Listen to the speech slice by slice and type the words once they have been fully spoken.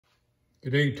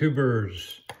Good day,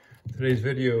 tubers. Today's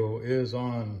video is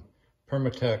on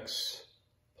Permatex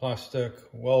plastic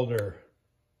welder.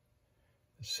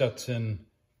 It sets in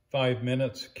 5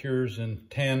 minutes, cures in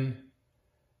 10.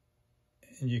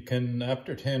 And you can,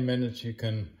 after 10 minutes, you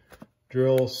can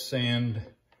drill, sand,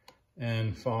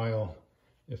 and file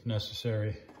if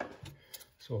necessary.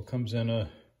 So it comes in a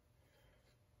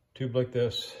tube like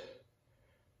this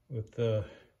with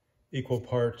equal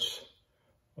parts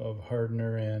of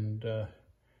hardener and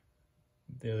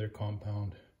the other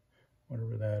compound,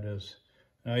 whatever that is.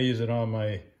 And I use it on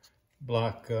my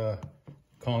black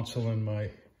console in my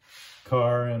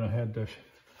car, and I had to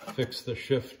fix the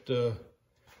shift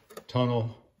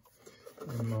tunnel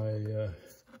in my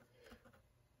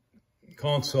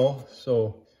console,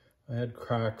 so I had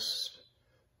cracks,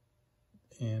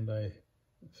 and I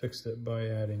fixed it by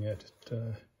adding it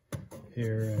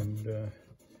here and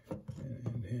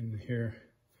in here.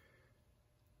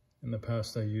 In the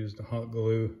past, I used a hot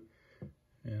glue,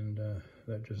 and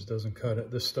that just doesn't cut it.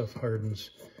 This stuff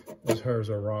hardens as hard as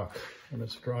a rock when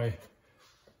it's dry.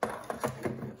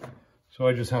 So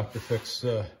I just have to fix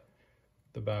the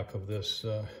back of this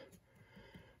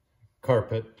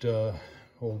carpet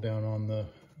hold down on the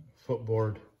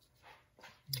footboard.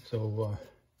 So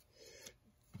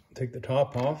take the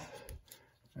top off,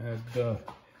 add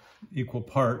equal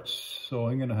parts. So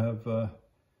I'm gonna have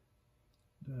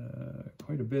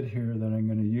quite a bit here that I'm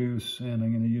going to use, and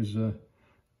I'm going to use a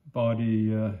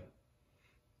body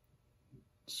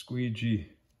squeegee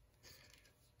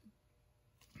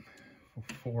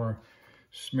for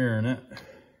smearing it.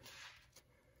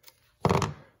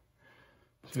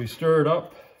 So you stir it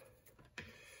up.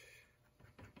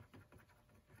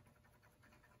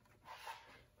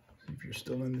 See if you're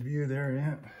still in the view there,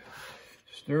 yeah.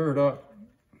 Stir it up,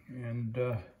 and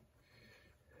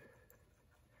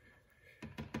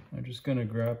I'm just going to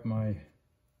grab my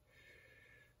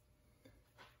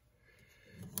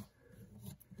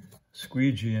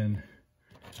squeegee and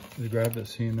just grab the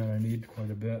seam that I need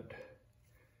quite a bit.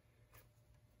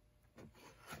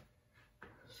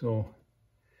 So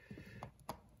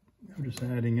I'm just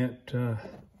adding it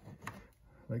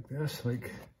like this,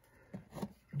 like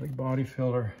body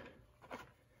filler.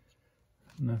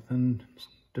 Nothing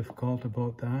difficult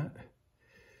about that.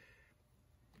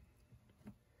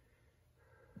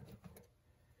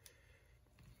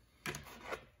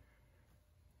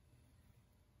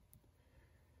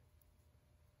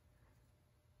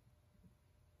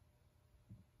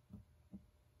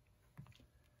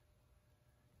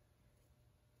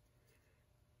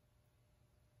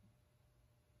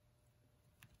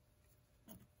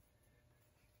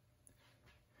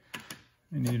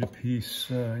 I need a piece,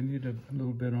 I need a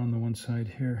little bit on the one side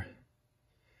here,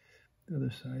 the other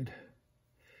side.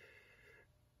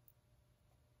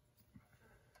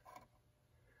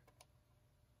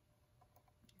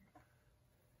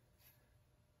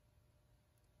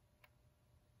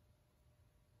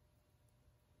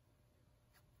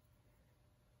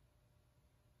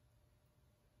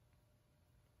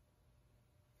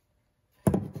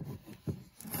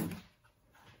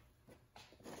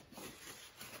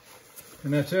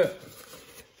 And that's it.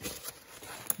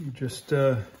 You just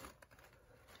let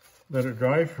it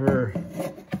dry for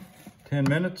 10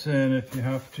 minutes, and if you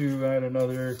have to add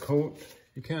another coat,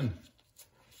 you can.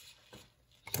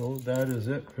 So that is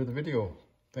it for the video.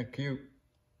 Thank you.